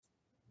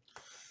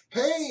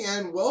Hey,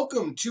 and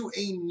welcome to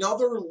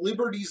another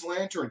Liberty's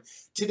Lantern.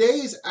 Today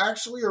is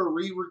actually a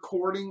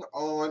re-recording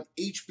on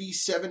HB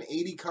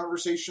 780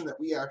 conversation that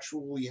we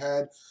actually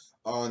had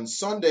on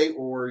Sunday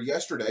or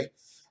yesterday.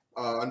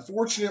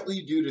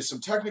 Unfortunately, due to some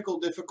technical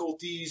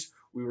difficulties,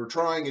 we were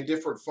trying a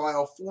different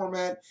file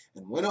format,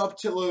 and when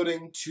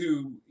uploading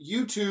to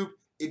YouTube,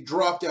 it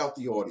dropped out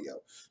the audio.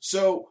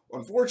 So,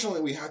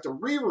 unfortunately, we had to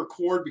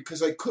re-record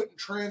because I couldn't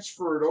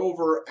transfer it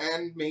over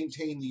and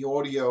maintain the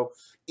audio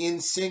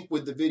in sync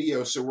with the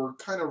video, so we're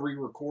kind of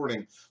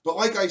re-recording. But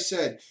like I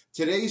said,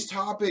 today's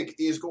topic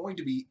is going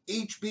to be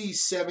HB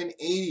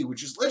 780,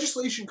 which is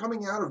legislation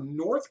coming out of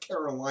North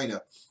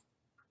Carolina.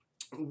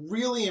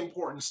 Really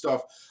important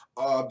stuff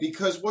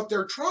because what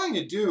they're trying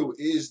to do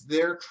is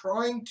they're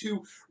trying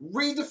to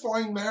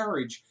redefine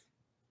marriage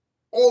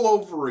all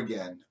over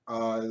again.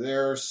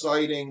 They're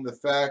citing the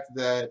fact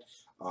that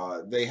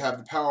they have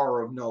the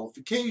power of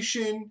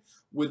nullification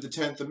with the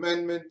 10th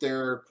Amendment.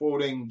 They're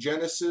quoting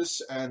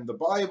Genesis and the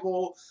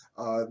Bible.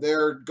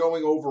 They're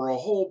going over a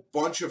whole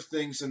bunch of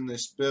things in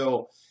this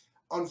bill.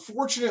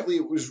 Unfortunately,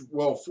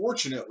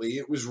 fortunately,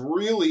 it was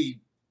really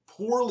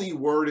poorly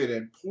worded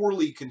and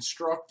poorly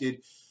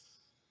constructed.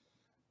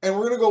 And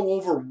we're going to go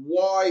over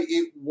why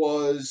it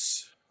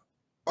was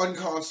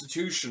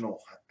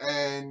unconstitutional.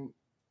 And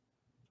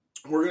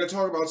we're going to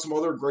talk about some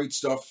other great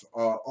stuff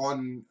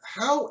on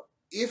how,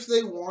 if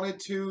they wanted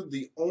to,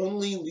 the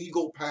only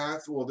legal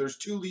path, well, there's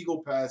two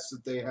legal paths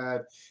that they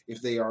have if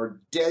they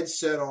are dead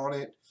set on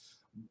it.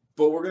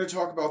 But we're going to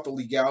talk about the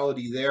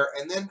legality there.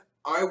 And then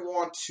I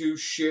want to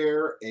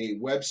share a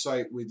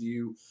website with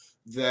you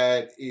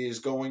that is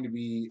going to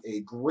be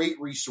a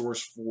great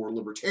resource for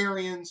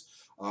libertarians,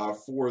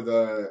 for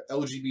the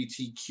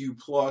LGBTQ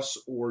plus,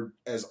 or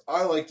as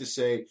I like to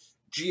say,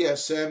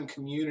 GSM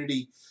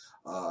community,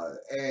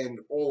 and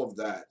all of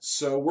that.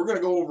 So we're going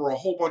to go over a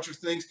whole bunch of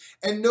things.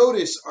 And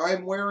notice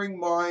I'm wearing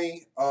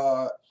my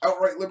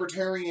Outright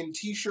Libertarian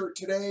t-shirt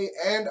today,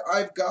 and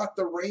I've got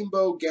the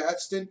Rainbow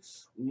Gadsden.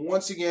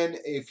 Once again,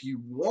 if you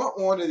want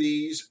one of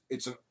these,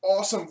 it's an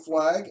awesome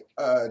flag.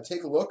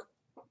 Take a look.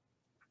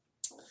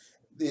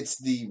 It's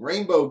the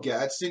Rainbow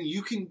Gadsden.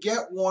 You can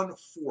get one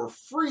for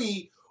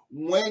free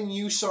when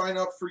you sign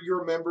up for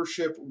your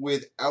membership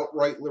with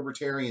Outright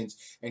Libertarians.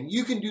 And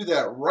you can do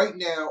that right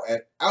now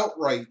at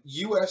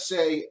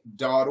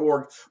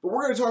outrightusa.org. But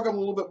we're going to talk a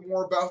little bit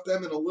more about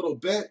them in a little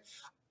bit.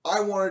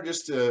 I wanted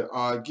just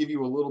to give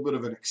you a little bit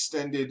of an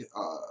extended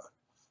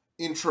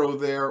intro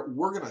there.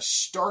 We're going to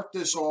start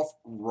this off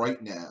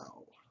right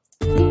now.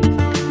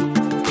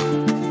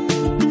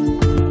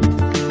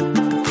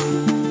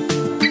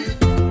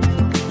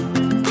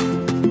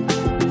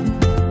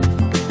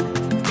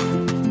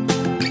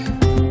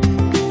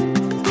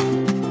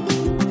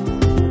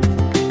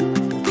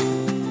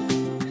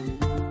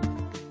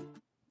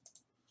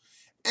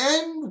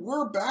 And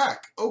we're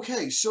back.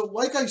 Okay, so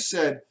like I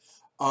said,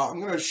 I'm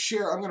going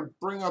to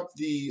bring up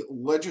the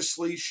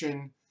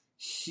legislation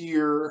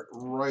here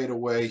right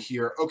away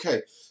here.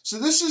 Okay, so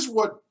this is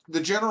what the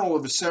General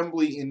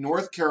Assembly in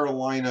North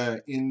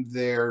Carolina in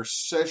their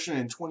session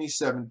in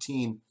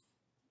 2017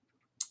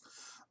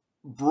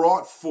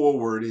 brought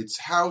forward.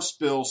 It's House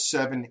Bill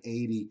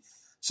 780.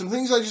 Some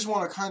things I just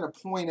want to kind of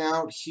point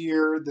out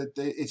here that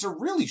it's a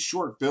really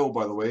short bill,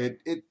 by the way.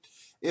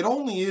 It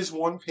only is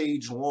one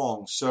page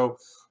long. So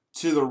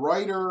to the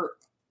writer,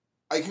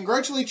 I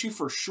congratulate you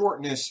for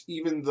shortness,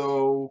 even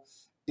though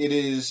it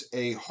is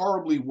a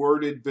horribly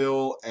worded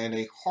bill and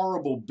a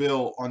horrible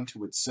bill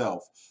unto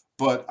itself.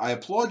 But I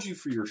applaud you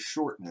for your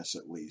shortness,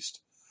 at least.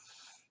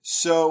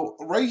 So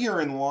right here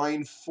in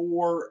line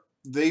 4,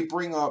 they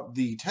bring up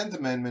the 10th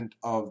Amendment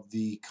of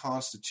the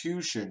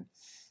Constitution.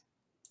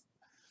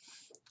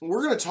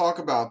 We're going to talk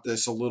about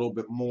this a little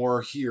bit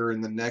more here in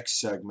the next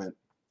segment.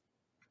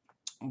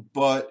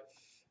 But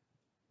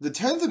the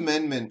 10th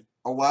Amendment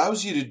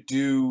allows you to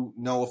do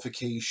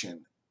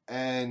nullification,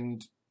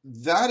 and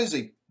that is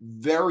a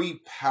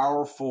very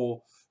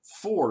powerful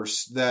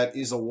force that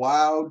is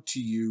allowed to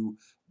you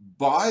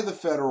by the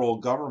federal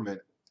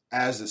government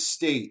as a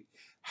state.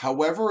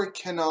 However, it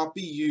cannot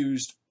be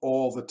used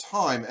all the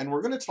time, and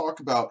we're going to talk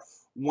about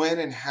when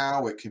and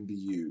how it can be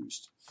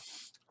used.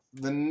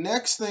 The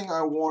next thing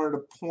I wanted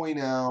to point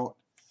out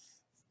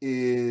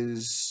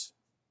is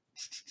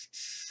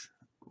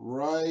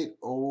right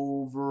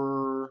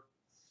over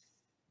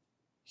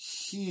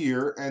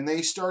here, and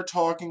they start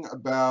talking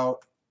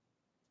about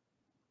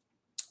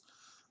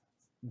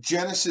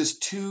Genesis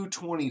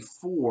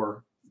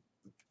 2:24,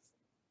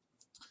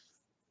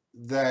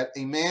 that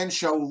a man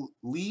shall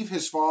leave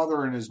his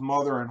father and his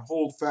mother and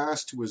hold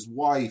fast to his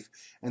wife,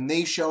 and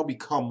they shall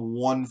become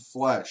one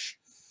flesh.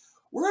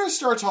 We're going to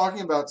start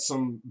talking about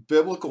some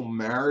biblical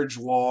marriage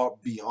law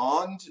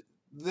beyond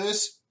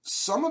this.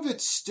 Some of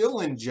it's still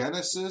in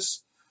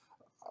Genesis,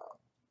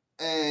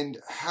 and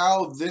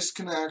how this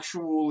can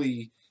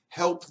actually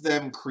help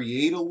them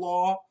create a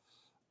law.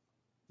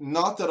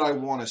 Not that I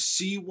want to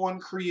see one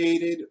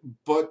created,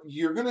 but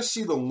you're going to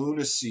see the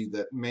lunacy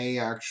that may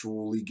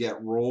actually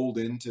get rolled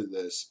into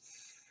this.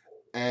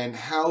 and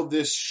how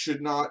this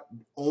should not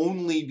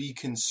only be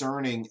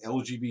concerning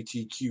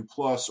LGBTQ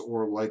plus,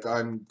 or like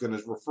I'm going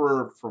to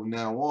refer from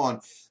now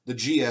on, the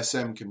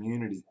GSM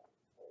community.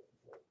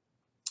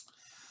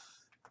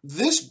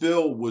 This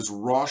bill was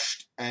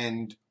rushed,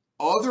 and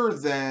other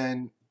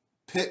than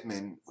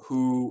Pittman,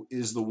 who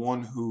is the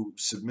one who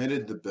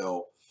submitted the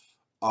bill,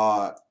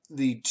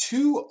 the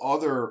two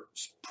other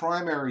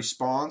primary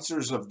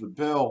sponsors of the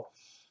bill,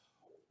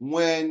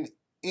 when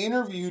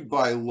interviewed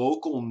by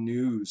local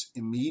news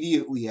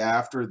immediately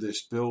after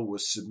this bill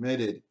was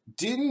submitted,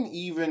 didn't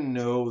even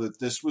know that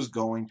this was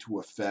going to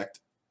affect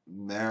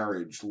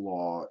marriage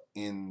law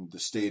in the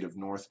state of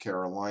North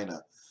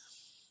Carolina.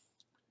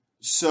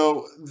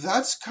 So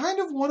that's kind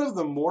of one of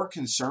the more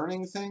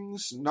concerning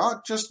things,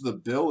 not just the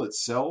bill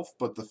itself,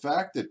 but the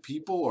fact that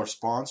people are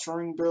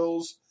sponsoring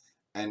bills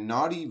and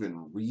not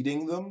even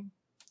reading them.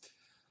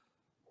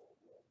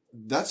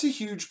 That's a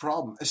huge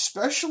problem,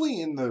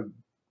 especially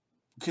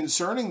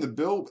concerning the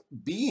bill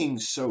being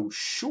so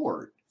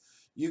short.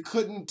 You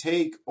couldn't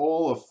take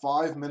all of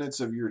 5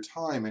 minutes of your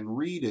time and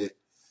read it.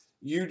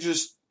 You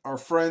just are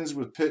friends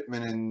with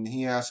Pittman and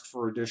he asked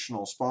for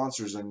additional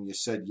sponsors and you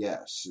said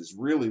yes, is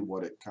really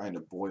what it kind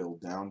of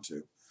boiled down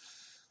to.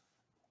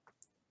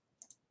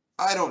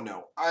 I don't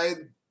know.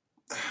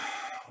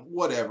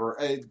 Whatever.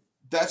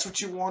 That's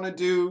what you want to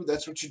do.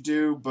 That's what you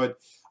do. But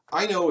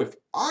I know if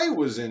I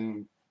was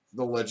in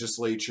the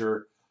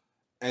legislature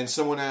and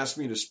someone asked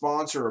me to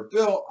sponsor a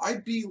bill,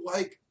 I'd be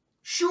like,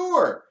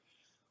 sure,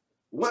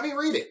 let me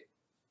read it.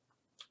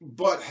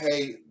 But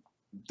hey,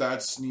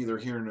 that's neither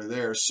here nor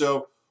there.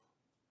 So,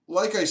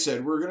 like I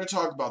said, we're going to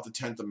talk about the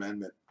 10th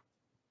Amendment.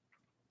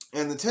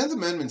 And the 10th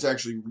Amendment's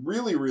actually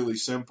really, really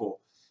simple.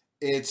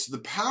 It's the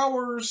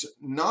powers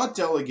not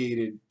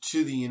delegated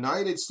to the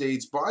United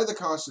States by the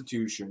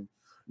Constitution,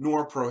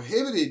 nor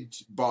prohibited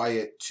by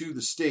it to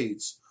the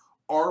states,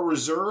 are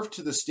reserved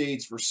to the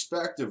states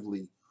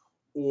respectively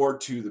or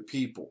to the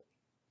people.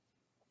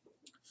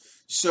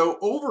 So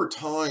over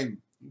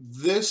time,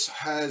 this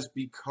has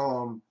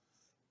become,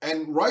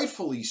 and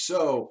rightfully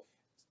so,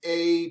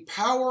 a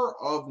power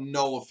of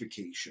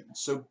nullification.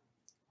 So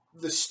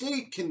the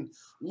state can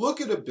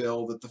look at a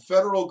bill that the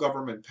federal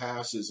government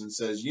passes and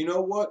says, you know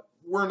what,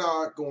 we're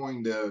not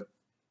going to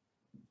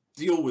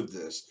deal with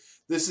this.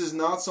 This is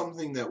not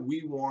something that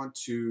we want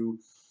to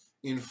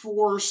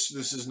enforce.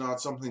 This is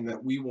not something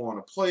that we want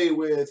to play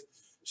with.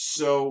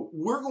 So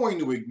we're going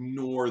to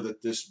ignore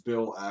that this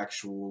bill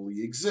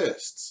actually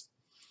exists,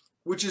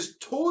 which is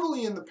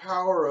totally in the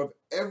power of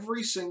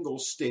every single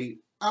state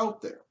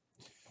out there.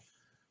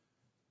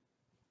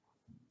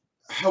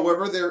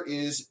 However, there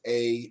is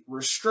a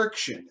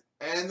restriction,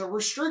 and the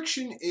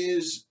restriction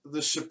is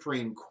the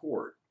Supreme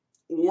Court,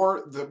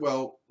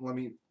 let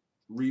me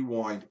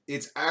rewind.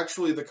 It's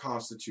actually the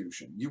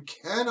Constitution. You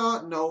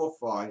cannot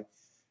nullify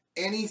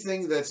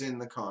anything that's in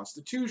the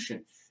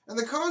Constitution. And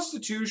the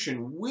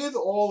Constitution, with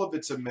all of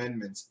its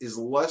amendments, is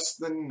less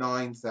than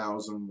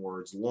 9,000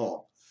 words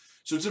long.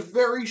 So it's a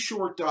very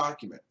short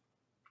document.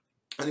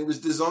 And it was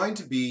designed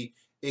to be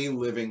a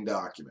living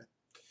document.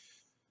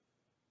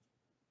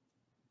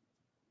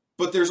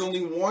 But there's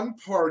only one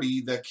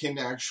party that can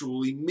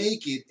actually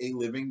make it a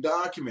living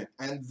document,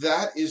 and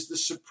that is the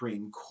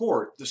Supreme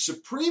Court. The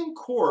Supreme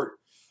Court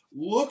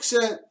looks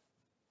at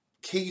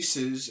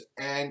cases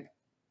and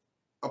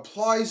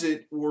applies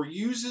it or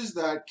uses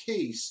that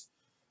case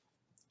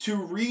to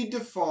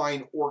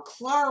redefine or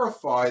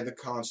clarify the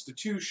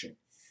Constitution.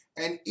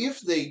 And if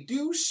they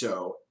do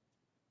so,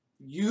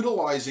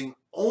 utilizing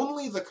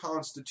only the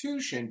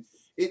Constitution,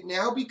 it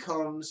now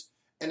becomes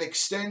an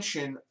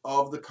extension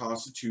of the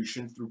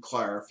Constitution through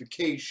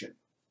clarification.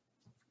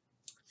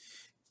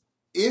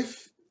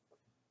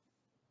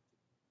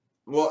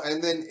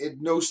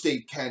 No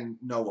state can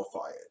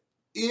nullify it.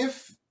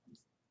 If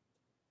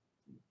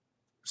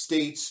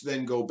states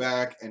then go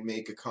back and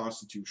make a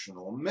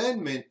constitutional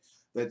amendment,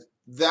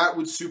 that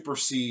would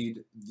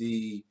supersede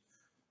the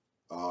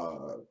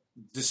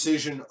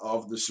decision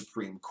of the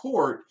Supreme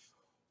Court,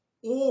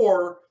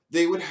 or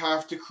they would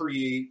have to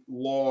create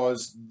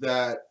laws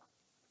that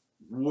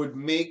would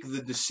make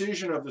the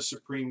decision of the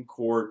Supreme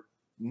Court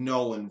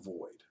null and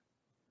void.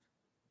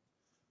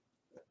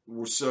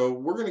 So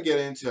we're going to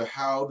get into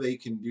how they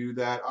can do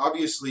that.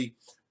 Obviously,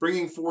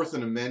 bringing forth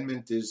an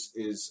amendment is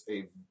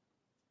a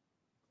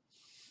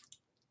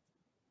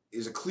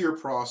clear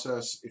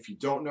process. If you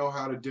don't know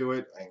how to do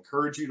it, I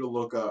encourage you to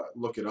look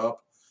it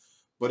up.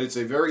 But it's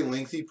a very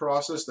lengthy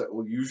process that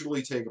will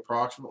usually take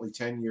approximately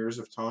 10 years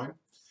of time.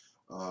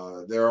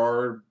 There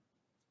are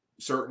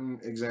certain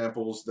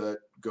examples that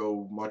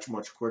go much,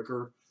 much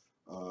quicker.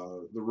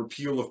 The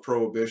repeal of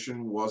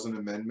prohibition was an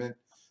amendment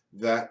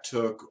that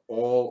took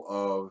all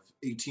of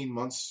 18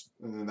 months,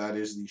 and that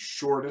is the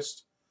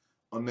shortest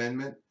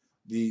amendment.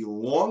 The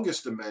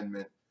longest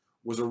amendment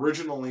was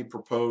originally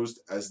proposed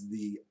as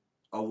the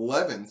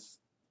 11th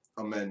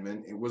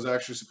Amendment. It was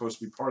actually supposed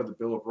to be part of the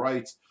Bill of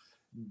Rights.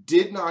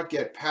 Did not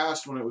get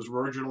passed when it was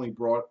originally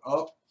brought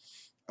up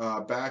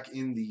back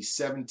in the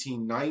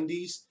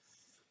 1790s.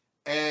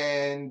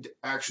 and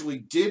actually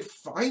did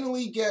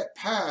finally get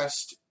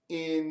passed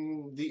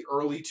in the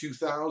early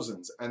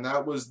 2000s, and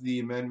that was the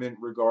amendment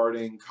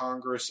regarding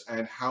Congress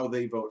and how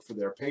they vote for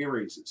their pay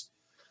raises.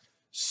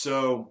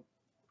 So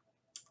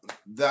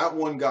that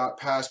one got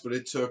passed, but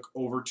it took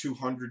over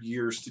 200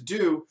 years to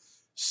do.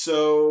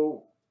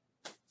 So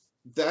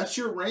that's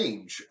your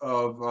range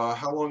of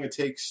how long it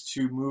takes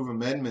to move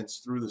amendments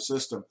through the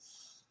system.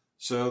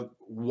 So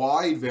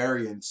wide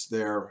variance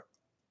there,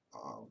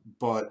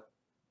 but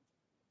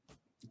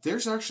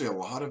there's actually a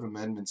lot of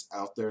amendments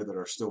out there that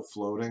are still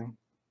floating,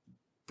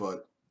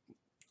 but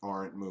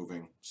aren't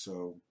moving.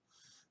 So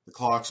the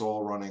clock's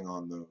all running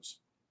on those.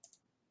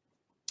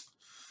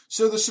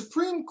 So the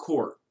Supreme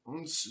Court.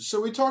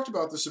 So we talked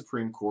about the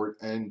Supreme Court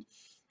and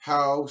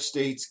how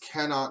states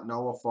cannot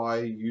nullify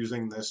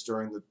using this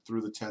through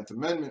the 10th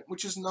Amendment,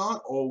 which is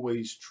not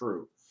always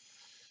true.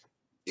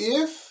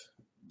 If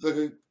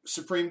the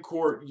Supreme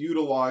Court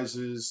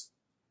utilizes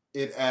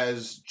it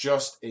as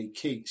just a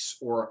case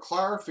or a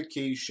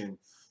clarification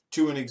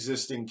to an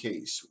existing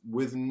case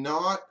with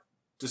not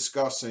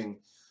discussing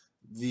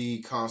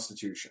the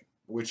Constitution,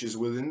 which is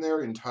within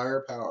their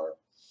entire power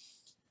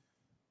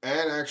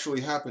and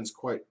actually happens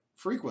quite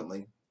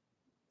frequently,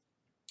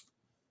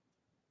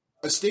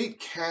 a state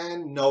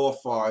can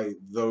nullify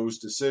those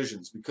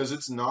decisions because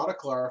it's not a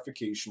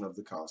clarification of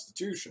the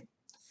Constitution.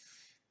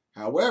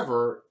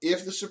 However,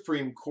 if the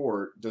Supreme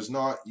Court does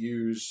not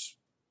use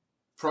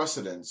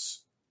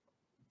precedents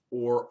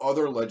or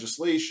other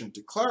legislation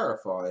to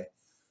clarify,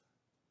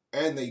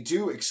 and they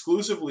do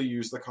exclusively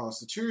use the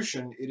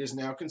Constitution, it is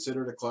now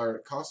considered a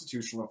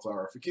constitutional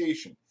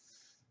clarification.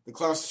 The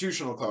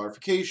constitutional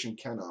clarification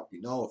cannot be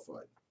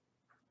nullified.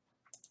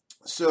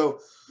 So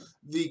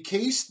the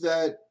case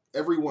that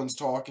everyone's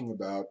talking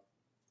about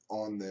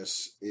on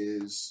this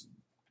is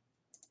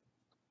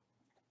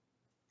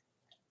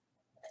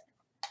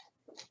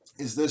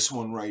this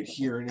one right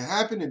here, and it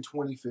happened in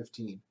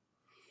 2015.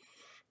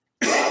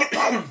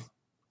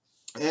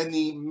 And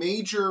the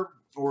major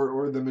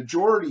or the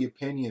majority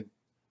opinion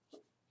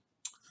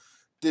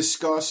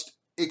discussed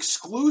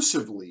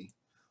exclusively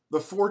the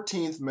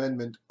 14th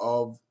Amendment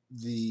of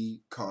the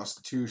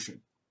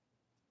Constitution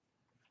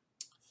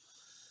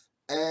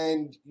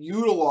and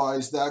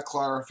utilized that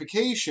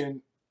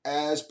clarification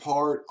as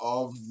part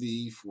of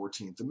the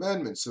 14th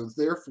Amendment. So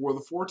therefore,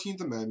 the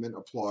 14th Amendment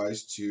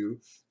applies to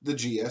the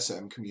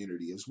GSM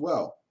community as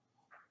well.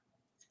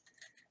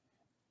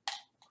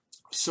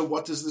 So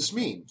what does this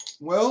mean?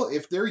 Well,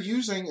 if they're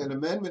using an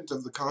amendment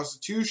of the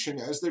Constitution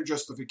as their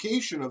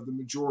justification of the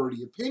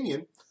majority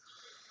opinion,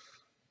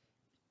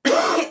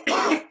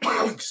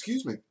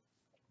 excuse me,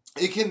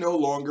 it can no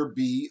longer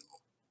be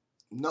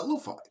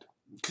nullified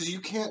because you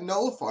can't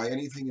nullify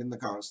anything in the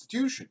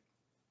Constitution.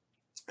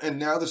 And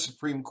now the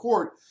Supreme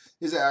Court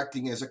is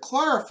acting as a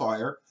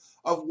clarifier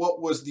of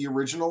what was the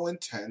original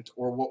intent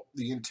or what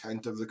the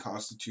intent of the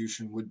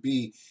Constitution would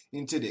be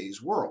in today's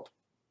world.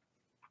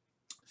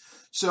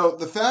 So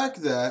the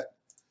fact that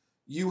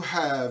you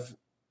have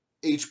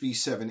HB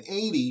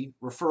 780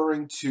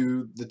 referring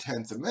to the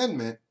 10th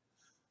Amendment,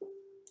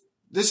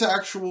 this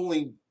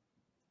actually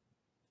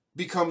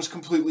becomes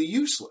completely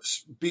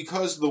useless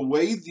because the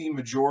way the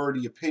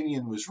majority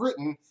opinion was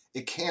written,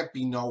 it can't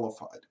be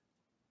nullified.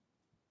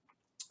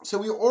 So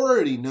we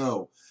already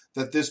know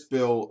that this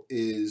bill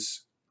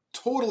is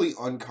totally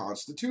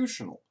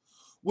unconstitutional,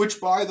 which,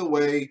 by the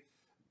way,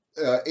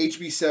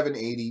 HB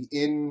 780,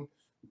 in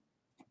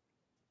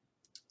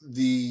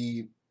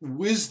the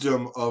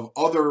wisdom of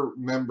other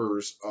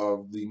members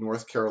of the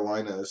North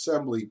Carolina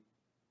Assembly,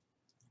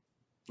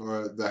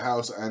 the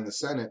House and the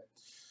Senate,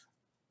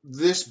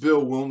 this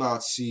bill will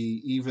not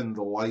see even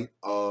the light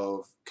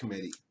of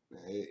committee.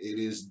 It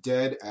is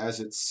dead as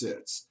it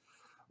sits.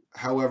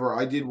 However,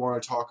 I did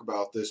want to talk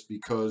about this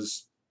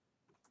because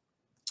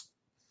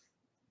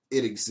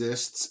it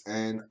exists,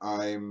 and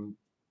I'm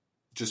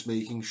just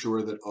making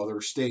sure that other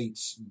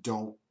states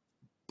don't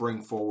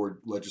bring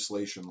forward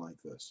legislation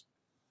like this.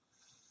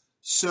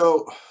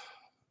 So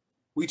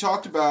we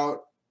talked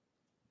about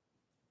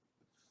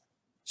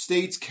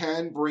states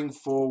can bring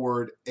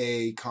forward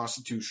a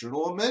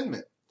constitutional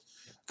amendment.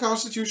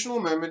 Constitutional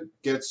amendment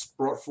gets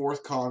brought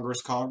forth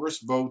Congress. Congress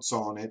votes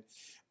on it,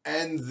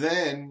 and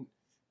then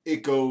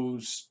it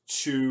goes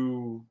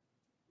to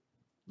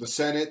the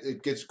Senate.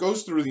 It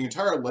goes through the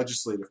entire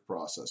legislative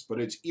process,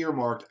 but it's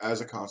earmarked as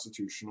a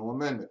constitutional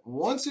amendment.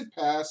 Once it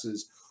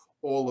passes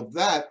all of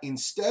that,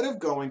 instead of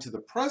going to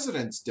the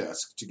president's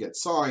desk to get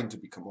signed to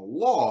become a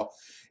law,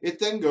 it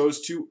then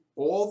goes to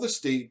all the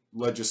state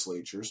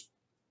legislatures,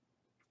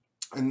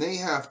 and they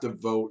have to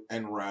vote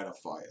and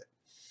ratify it.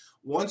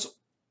 Once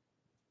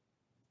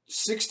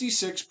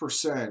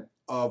 66%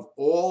 of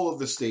all of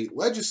the state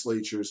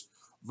legislatures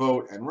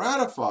vote and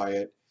ratify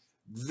it,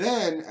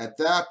 then at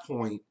that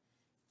point,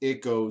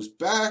 it goes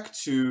back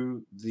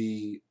to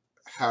the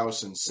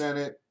House and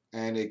Senate,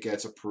 and it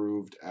gets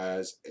approved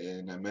as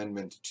an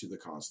amendment to the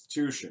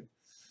Constitution.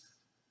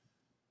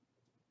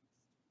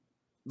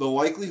 The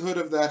likelihood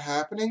of that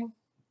happening?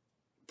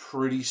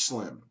 Pretty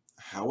slim.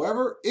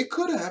 However, it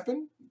could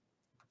happen.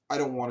 I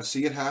don't want to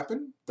see it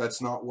happen.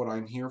 That's not what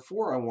I'm here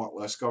for. I want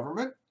less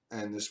government,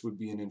 and this would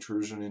be an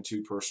intrusion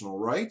into personal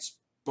rights,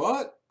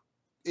 but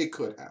it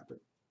could happen.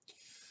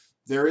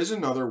 There is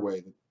another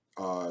way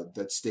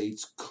that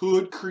states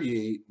could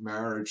create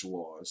marriage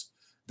laws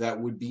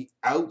that would be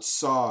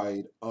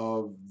outside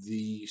of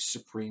the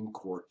Supreme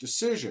Court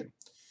decision,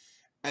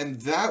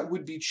 and that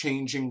would be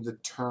changing the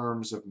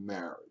terms of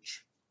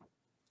marriage.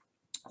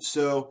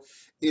 So,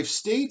 if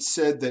states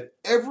said that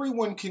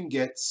everyone can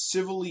get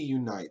civilly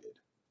united,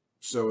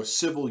 so a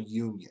civil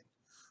union,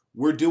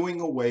 we're doing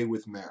away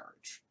with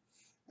marriage,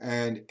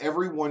 and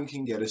everyone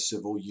can get a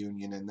civil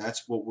union, and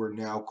that's what we're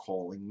now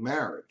calling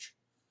marriage.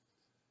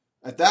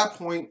 At that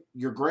point,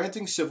 you're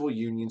granting civil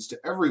unions to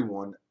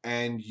everyone,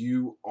 and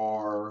you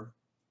are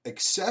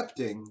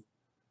accepting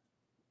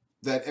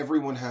that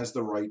everyone has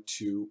the right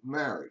to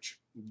marriage.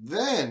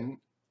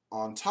 Then,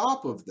 on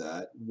top of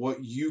that,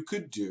 what you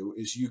could do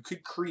is you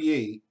could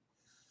create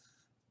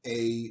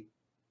a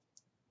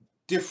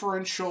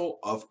differential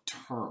of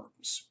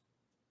terms.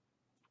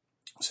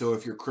 So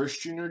if you're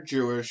Christian or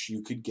Jewish,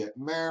 you could get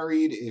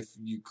married. If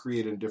you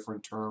create a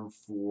different term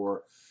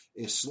for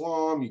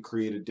Islam, you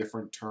create a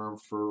different term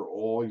for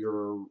all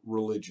your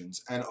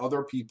religions. And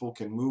other people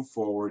can move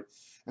forward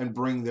and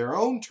bring their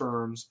own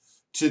terms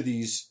to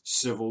these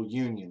civil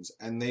unions.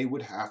 And they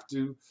would have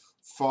to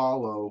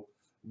follow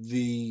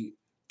the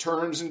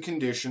terms and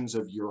conditions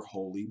of your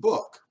holy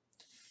book.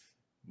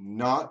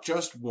 Not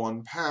just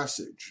one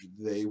passage.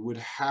 They would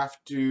have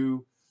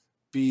to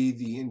be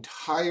the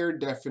entire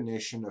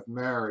definition of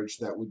marriage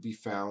that would be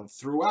found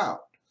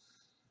throughout.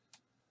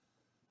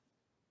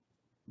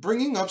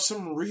 Bringing up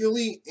some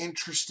really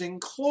interesting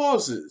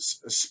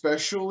clauses,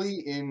 especially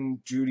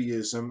in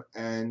Judaism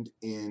and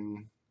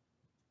in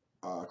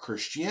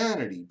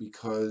Christianity,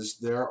 because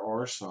there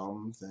are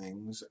some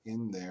things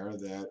in there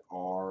that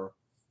are,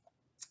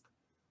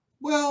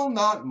 well,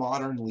 not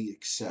modernly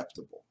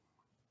acceptable.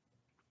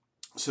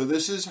 So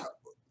this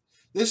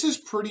is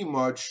pretty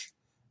much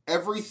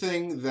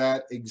everything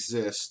that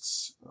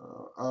exists.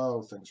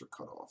 Things are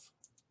cut off.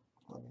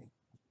 Let me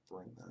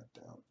bring that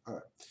down. All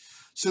right.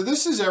 So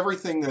this is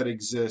everything that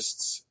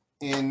exists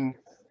in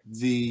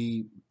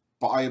the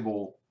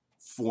Bible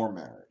for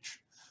marriage.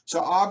 So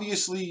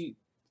obviously,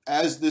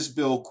 as this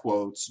bill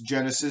quotes,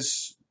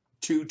 Genesis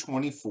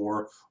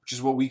 2:24, which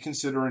is what we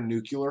consider a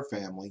nuclear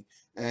family,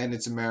 and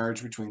it's a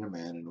marriage between a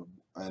man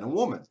and a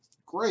woman.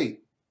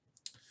 Great.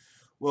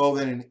 Well,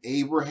 then in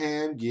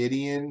Abraham,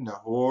 Gideon,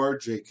 Nahor,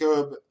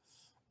 Jacob,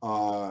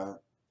 and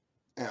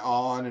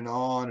on and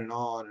on and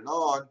on and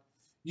on,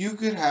 you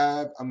could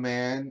have a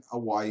man, a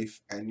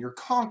wife, and your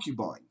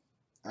concubine,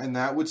 and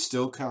that would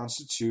still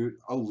constitute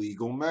a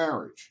legal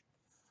marriage.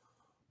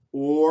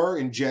 Or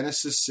in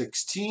Genesis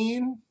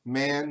 16,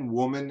 man,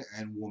 woman,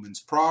 and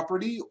woman's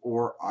property,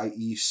 or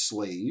i.e.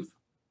 slave.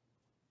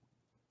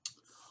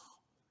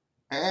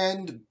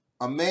 And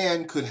a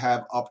man could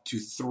have up to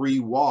 3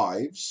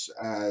 wives,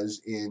 as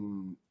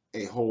in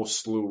a whole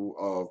slew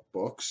of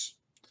books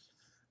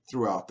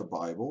throughout the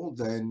Bible.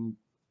 Then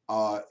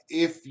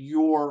if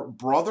your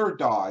brother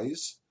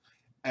dies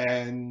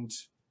and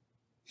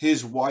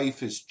his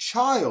wife is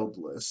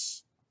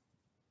childless,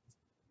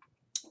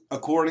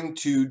 according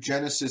to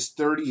Genesis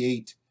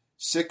 38,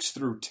 6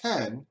 through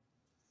 10,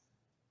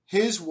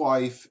 his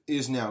wife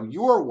is now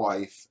your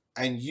wife,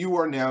 and you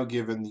are now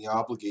given the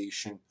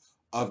obligation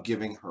of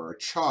giving her a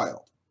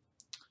child.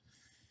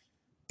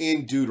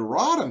 In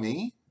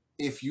Deuteronomy,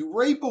 if you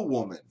rape a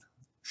woman,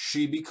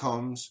 she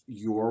becomes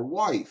your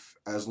wife,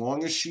 as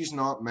long as she's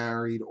not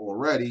married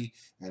already,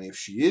 and if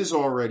she is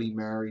already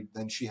married,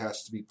 then she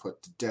has to be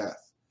put to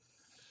death.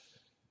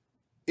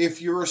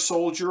 If you're a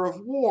soldier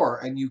of war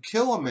and you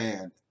kill a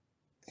man,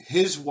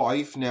 his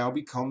wife now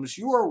becomes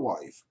your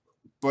wife,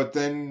 but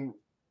then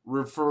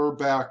refer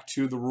back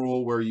to the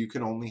rule where you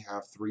can only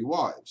have 3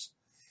 wives.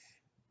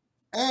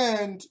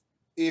 And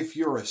if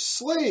you're a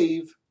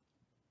slave,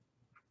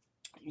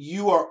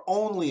 you are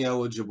only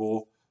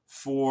eligible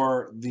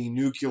for the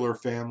nuclear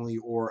family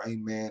or a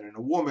man and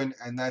a woman,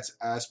 and that's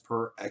as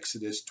per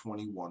Exodus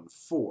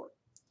 21:4.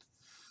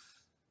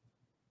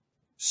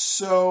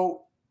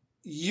 So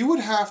you would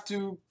have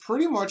to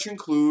pretty much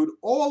include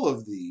all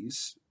of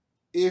these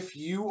if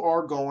you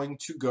are going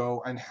to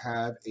go and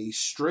have a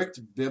strict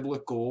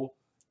biblical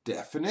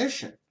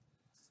definition.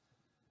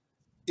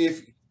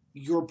 If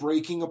you're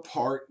breaking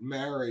apart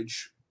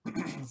marriage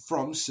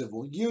from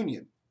civil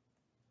union.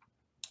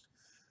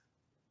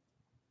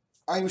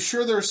 I'm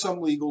sure there's some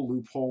legal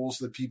loopholes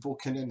that people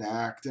can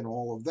enact and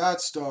all of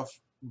that stuff,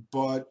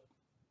 but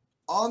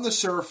on the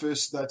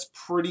surface, that's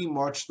pretty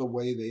much the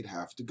way they'd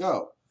have to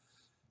go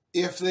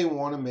if they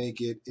want to make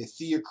it a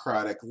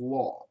theocratic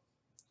law.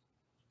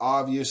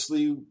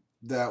 Obviously,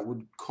 that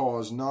would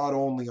cause not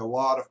only a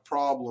lot of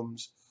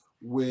problems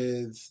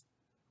with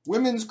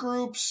women's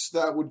groups,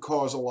 that would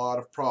cause a lot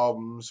of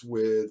problems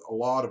with a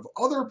lot of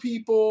other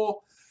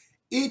people.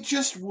 It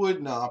just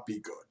would not be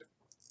good.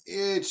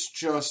 It's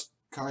just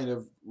kind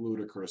of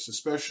ludicrous,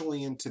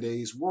 especially in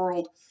today's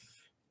world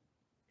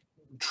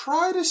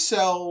try to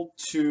sell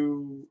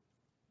to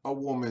a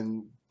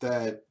woman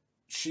that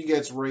she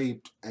gets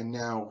raped and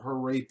now her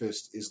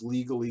rapist is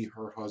legally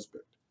her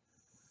husband.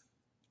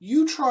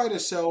 You try to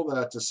sell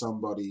that to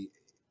somebody,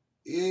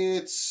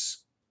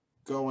 it's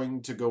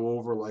going to go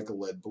over like a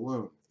lead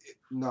balloon. It's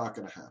not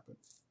going to happen.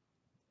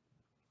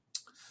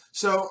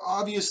 So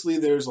obviously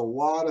there's a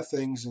lot of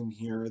things in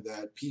here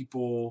that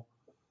people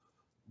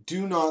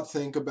do not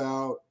think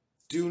about,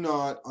 do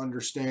not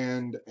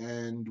understand,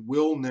 and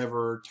will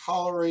never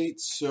tolerate.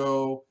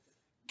 So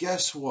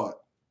guess what?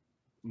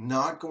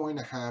 Not going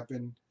to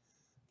happen.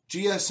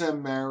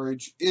 GSM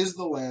marriage is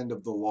the land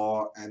of the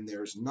law, and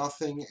there's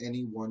nothing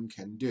anyone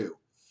can do.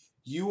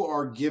 You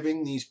are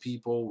giving these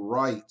people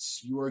rights.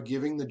 You are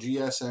giving the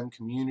GSM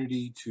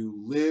community to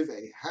live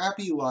a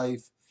happy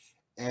life,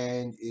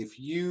 and if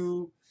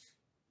you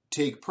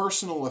take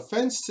personal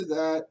offense to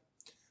that,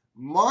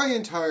 my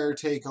entire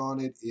take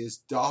on it is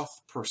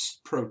doth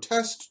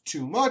protest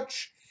too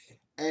much,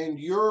 and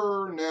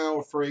you're now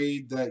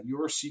afraid that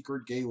your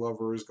secret gay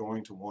lover is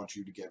going to want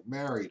you to get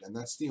married, and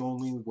that's the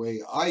only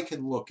way I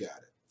can look at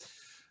it.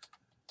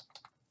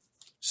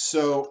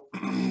 So,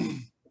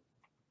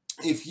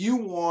 if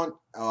you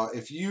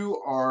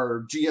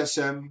are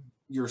GSM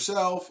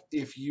yourself,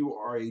 if you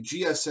are a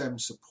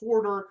GSM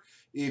supporter,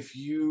 if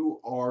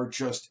you are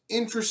just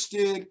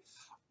interested,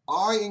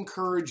 I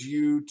encourage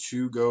you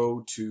to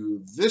go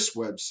to this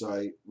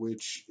website,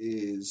 which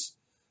is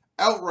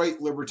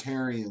Outright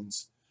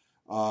Libertarians.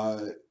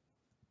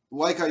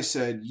 Like I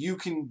said, you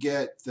can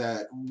get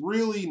that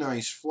really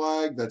nice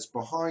flag that's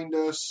behind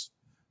us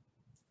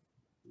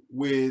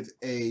with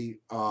a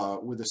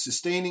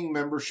sustaining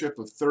membership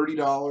of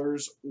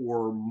 $30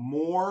 or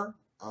more.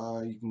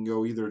 You can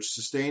go either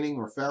sustaining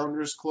or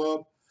founders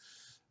club.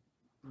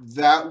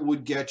 That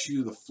would get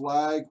you the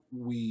flag.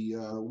 We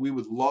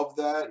would love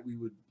that. We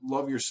would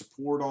love your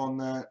support on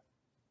that.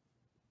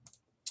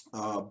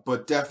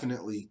 But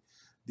definitely,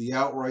 the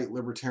Outright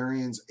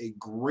Libertarians, a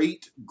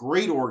great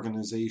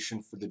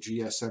organization for the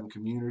GSM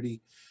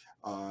community.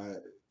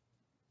 And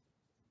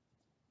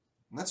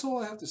that's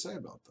all I have to say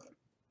about that.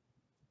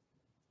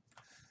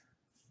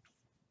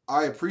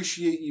 I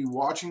appreciate you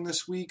watching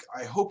this week.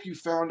 I hope you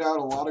found out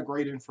a lot of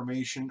great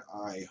information.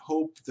 I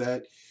hope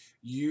that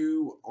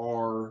you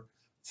are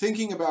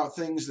thinking about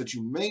things that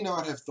you may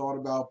not have thought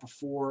about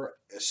before,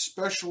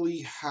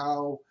 especially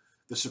how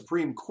the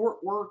Supreme Court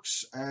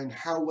works and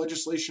how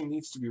legislation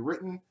needs to be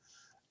written.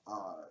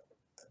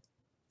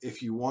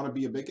 If you want to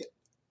be a bigot.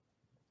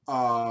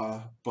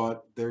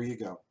 But there you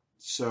go.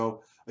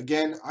 So,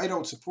 again, I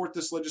don't support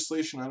this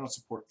legislation. I don't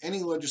support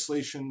any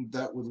legislation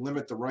that would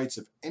limit the rights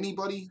of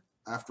anybody.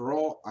 After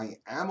all, I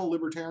am a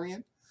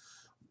libertarian.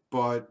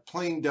 But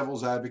playing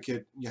devil's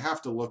advocate, you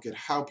have to look at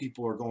how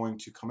people are going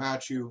to come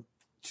at you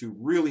to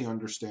really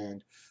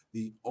understand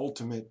the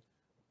ultimate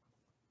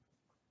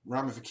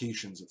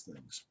ramifications of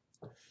things.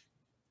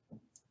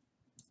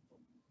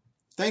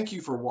 Thank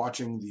you for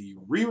watching the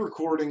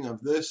re-recording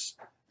of this,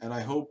 and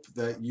I hope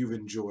that you've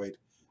enjoyed.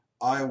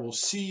 I will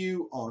see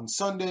you on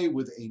Sunday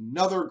with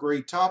another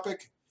great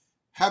topic.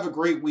 Have a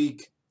great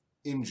week.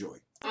 Enjoy.